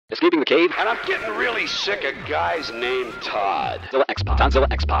Escaping the cave. And I'm getting really sick of guys named Todd. Tonzilla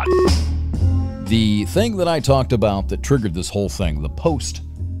X-Pod. The thing that I talked about that triggered this whole thing, the post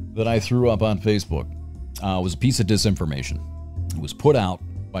that I threw up on Facebook, was a piece of disinformation. It was put out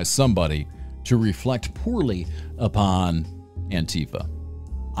by somebody to reflect poorly upon Antifa.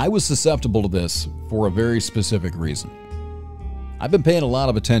 I was susceptible to this for a very specific reason. I've been paying a lot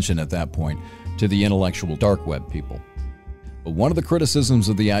of attention at that point to the intellectual dark web people. But one of the criticisms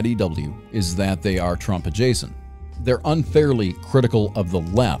of the IDW is that they are Trump adjacent. They're unfairly critical of the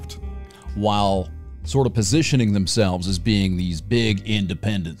left while sort of positioning themselves as being these big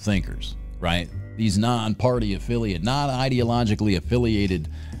independent thinkers, right? These non-party affiliate, not ideologically affiliated,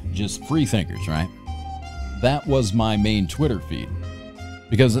 just free thinkers, right? That was my main Twitter feed.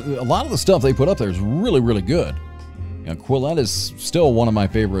 Because a lot of the stuff they put up there is really, really good. You know, Quillette is still one of my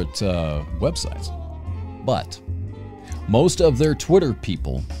favorite websites. But most of their Twitter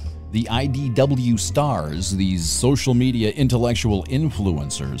people, the IDW stars, these social media intellectual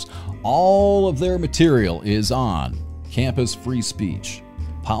influencers, all of their material is on campus free speech.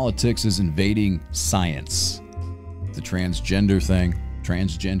 Politics is invading science. The transgender thing,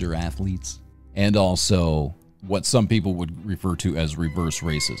 transgender athletes, and also what some people would refer to as reverse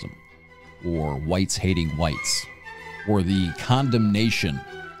racism, or whites hating whites, or the condemnation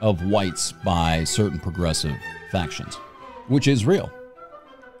of whites by certain progressive factions, which is real.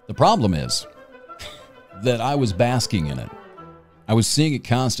 The problem is that I was basking in it. I was seeing it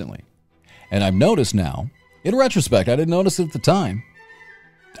constantly. And I've noticed now, in retrospect, I didn't notice it at the time.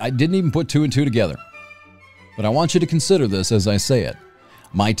 I didn't even put two and two together. But I want you to consider this as I say it.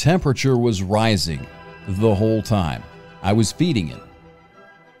 My temperature was rising the whole time. I was feeding it.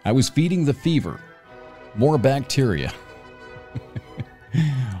 I was feeding the fever. More bacteria.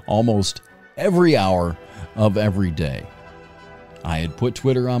 Almost every hour of every day. I had put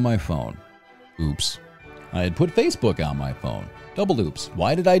Twitter on my phone. Oops. I had put Facebook on my phone. Double oops.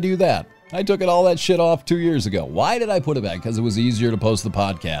 Why did I do that? I took all that shit off 2 years ago. Why did I put it back? Because it was easier to post the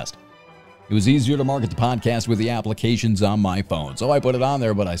podcast. It was easier to market the podcast with the applications on my phone. So I put it on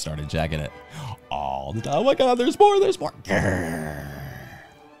there, but I started checking it all the time. Oh my God, there's more, there's more.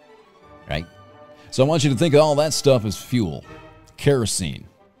 Right? So I want you to think of all that stuff as fuel. Kerosene.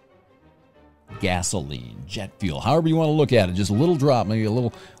 Gasoline, jet fuel, however you want to look at it. Just a little drop, maybe a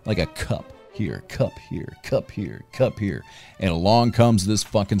little, like a cup here, cup here, cup here, cup here. And along comes this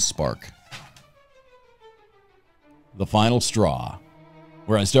fucking spark. The final straw.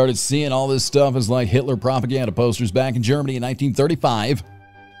 Where I started seeing all this stuff as like Hitler propaganda posters back in Germany in 1935.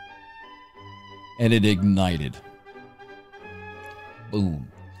 And it ignited.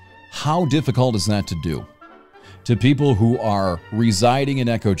 Boom. How difficult is that to do? To people who are residing in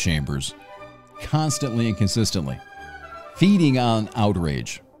echo chambers, constantly and consistently, feeding on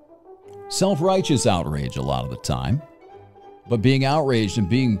outrage. Self-righteous outrage a lot of the time, but being outraged and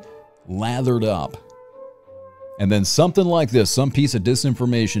being lathered up. And then something like this, some piece of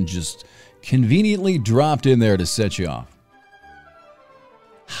disinformation just conveniently dropped in there to set you off.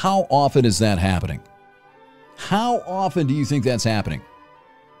 How often is that happening? How often do you think that's happening?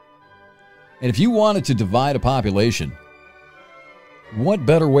 And if you wanted to divide a population, what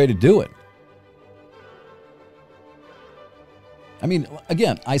better way to do it? I mean,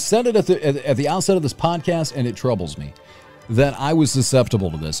 again, I said it at the outset of this podcast, and it troubles me that I was susceptible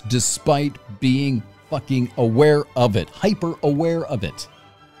to this, despite being fucking aware of it, hyper aware of it.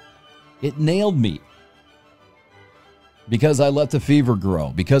 It nailed me because I let the fever grow,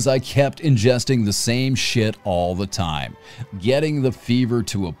 because I kept ingesting the same shit all the time, getting the fever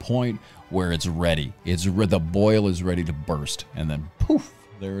to a point where it's ready. The boil is ready to burst, and then poof,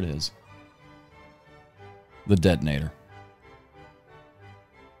 there it is. The detonator.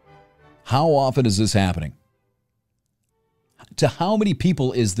 How often is this happening? To how many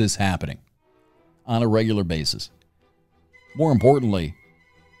people is this happening on a regular basis? More importantly,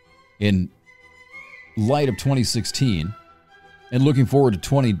 in light of 2016 and looking forward to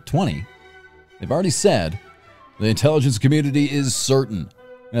 2020, they've already said the intelligence community is certain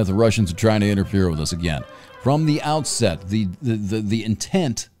that the Russians are trying to interfere with us again. From the outset, the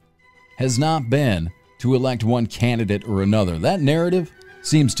intent has not been to elect one candidate or another. That narrative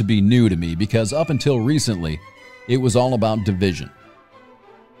seems to be new to me because up until recently, it was all about division.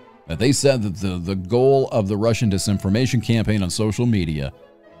 That they said that the goal of the Russian disinformation campaign on social media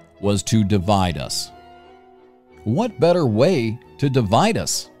was to divide us. What better way to divide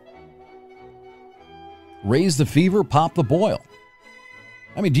us? Raise the fever, pop the boil.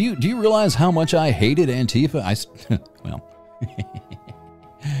 I mean, do you realize how much I hated Antifa? Well,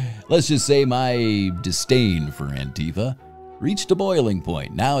 let's just say my disdain for Antifa Reached a boiling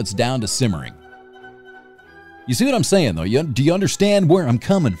point. Now it's down to simmering. You see what I'm saying, though? Do you understand where I'm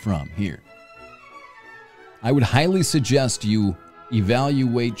coming from here? I would highly suggest you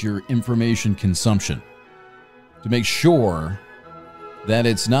evaluate your information consumption to make sure that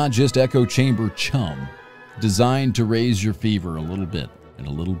it's not just echo chamber chum designed to raise your fever a little bit and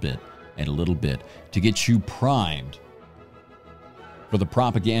a little bit and a little bit to get you primed for the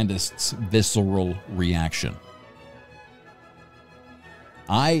propagandist's visceral reaction.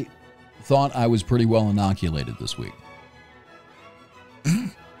 I thought I was pretty well inoculated this week.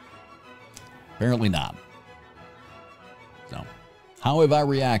 Apparently not. So, how have I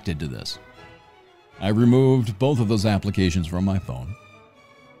reacted to this? I removed both of those applications from my phone.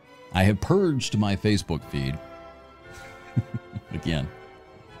 I have purged my Facebook feed. Again,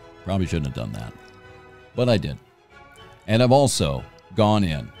 probably shouldn't have done that, but I did. And I've also gone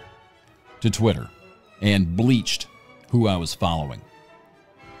in to Twitter and bleached who I was following.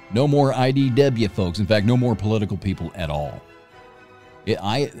 No more IDW, folks. In fact, no more political people at all.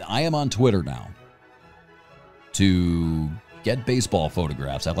 I am on Twitter now to get baseball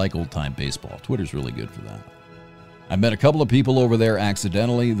photographs. I like old-time baseball. Twitter's really good for that. I met a couple of people over there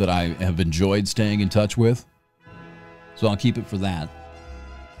accidentally that I have enjoyed staying in touch with, so I'll keep it for that.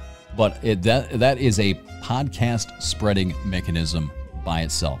 But that is a podcast spreading mechanism by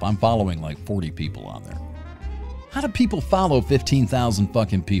itself. I'm following like 40 people on there. How do people follow 15,000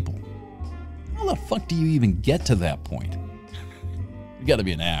 fucking people? How the fuck do you even get to that point? You gotta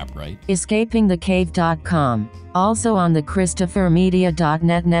be an app, right? EscapingTheCave.com. Also on the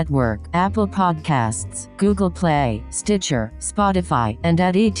ChristopherMedia.net network, Apple Podcasts, Google Play, Stitcher, Spotify, and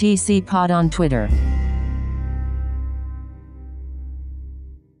at ETC Pod on Twitter.